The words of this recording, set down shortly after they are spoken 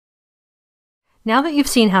Now that you've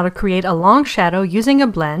seen how to create a long shadow using a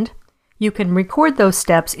blend, you can record those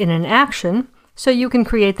steps in an action so you can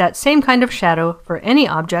create that same kind of shadow for any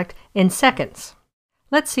object in seconds.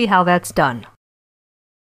 Let's see how that's done.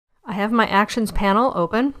 I have my Actions panel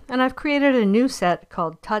open, and I've created a new set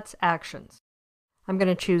called Tuts Actions. I'm going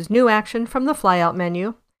to choose New Action from the flyout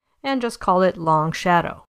menu and just call it Long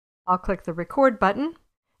Shadow. I'll click the Record button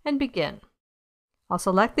and begin. I'll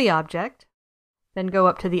select the object, then go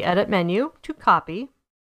up to the Edit menu to copy,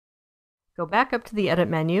 go back up to the Edit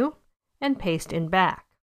menu, and paste in back.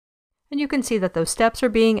 And you can see that those steps are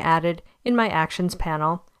being added in my Actions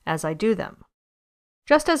panel as I do them.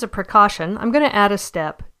 Just as a precaution, I'm going to add a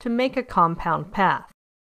step to make a compound path.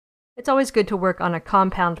 It's always good to work on a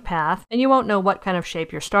compound path, and you won't know what kind of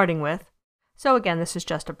shape you're starting with. So again, this is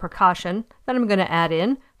just a precaution that I'm going to add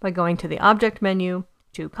in by going to the Object menu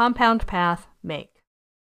to Compound Path, Make.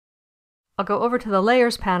 I'll go over to the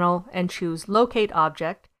Layers panel and choose Locate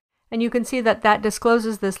Object, and you can see that that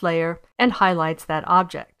discloses this layer and highlights that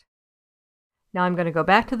object. Now I'm going to go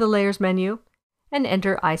back to the Layers menu and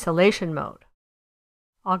enter Isolation mode.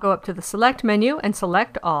 I'll go up to the Select menu and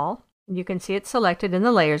select All. You can see it's selected in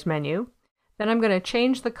the Layers menu. Then I'm going to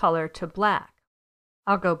change the color to black.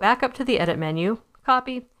 I'll go back up to the Edit menu,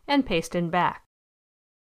 copy, and paste in back.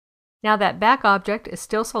 Now that back object is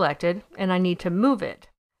still selected, and I need to move it,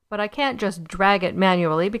 but I can't just drag it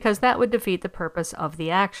manually because that would defeat the purpose of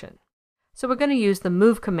the action. So we're going to use the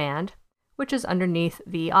Move command, which is underneath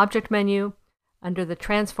the Object menu, under the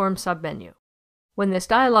Transform submenu. When this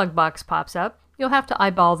dialog box pops up, you'll have to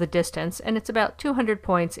eyeball the distance, and it's about 200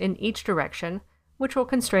 points in each direction, which will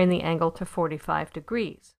constrain the angle to 45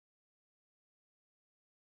 degrees.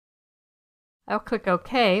 I'll click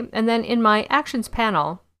OK, and then in my Actions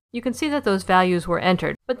panel, you can see that those values were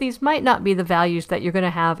entered, but these might not be the values that you're going to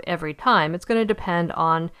have every time. It's going to depend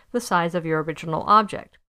on the size of your original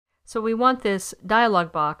object. So we want this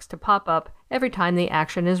dialog box to pop up every time the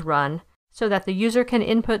action is run, so that the user can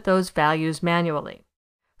input those values manually.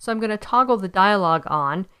 So I'm going to toggle the dialog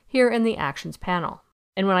on here in the Actions panel.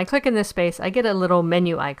 And when I click in this space, I get a little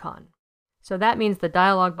menu icon. So that means the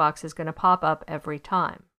dialog box is going to pop up every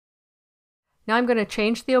time. Now I'm going to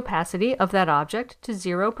change the opacity of that object to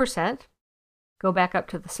 0%, go back up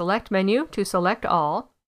to the Select menu to select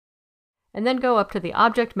All, and then go up to the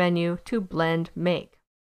Object menu to Blend Make.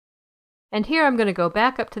 And here I'm going to go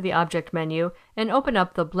back up to the Object menu and open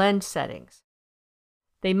up the Blend settings.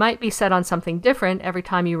 They might be set on something different every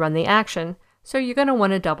time you run the action, so you're going to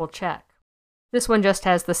want to double check. This one just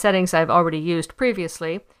has the settings I've already used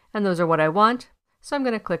previously, and those are what I want, so I'm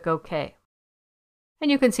going to click OK. And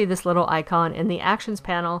you can see this little icon in the Actions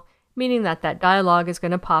panel, meaning that that dialog is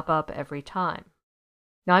going to pop up every time.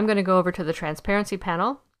 Now I'm going to go over to the Transparency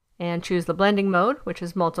panel and choose the blending mode, which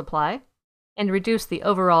is Multiply, and reduce the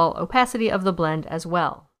overall opacity of the blend as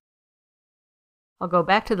well. I'll go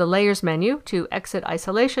back to the Layers menu to exit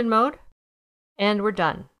Isolation mode, and we're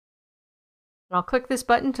done. And I'll click this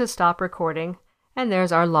button to stop recording, and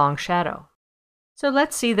there's our long shadow. So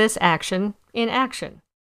let's see this action in action.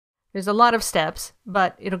 There's a lot of steps,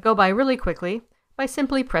 but it'll go by really quickly by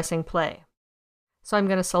simply pressing play. So I'm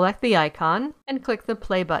going to select the icon and click the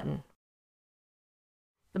play button.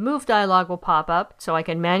 The Move dialog will pop up so I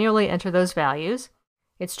can manually enter those values.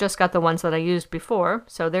 It's just got the ones that I used before,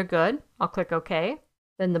 so they're good. I'll click OK.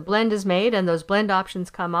 Then the blend is made and those blend options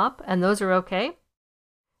come up, and those are OK.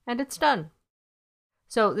 And it's done.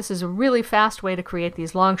 So this is a really fast way to create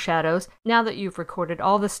these long shadows now that you've recorded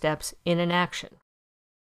all the steps in an action.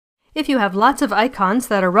 If you have lots of icons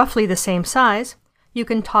that are roughly the same size, you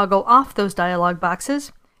can toggle off those dialog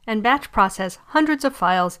boxes and batch process hundreds of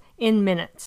files in minutes.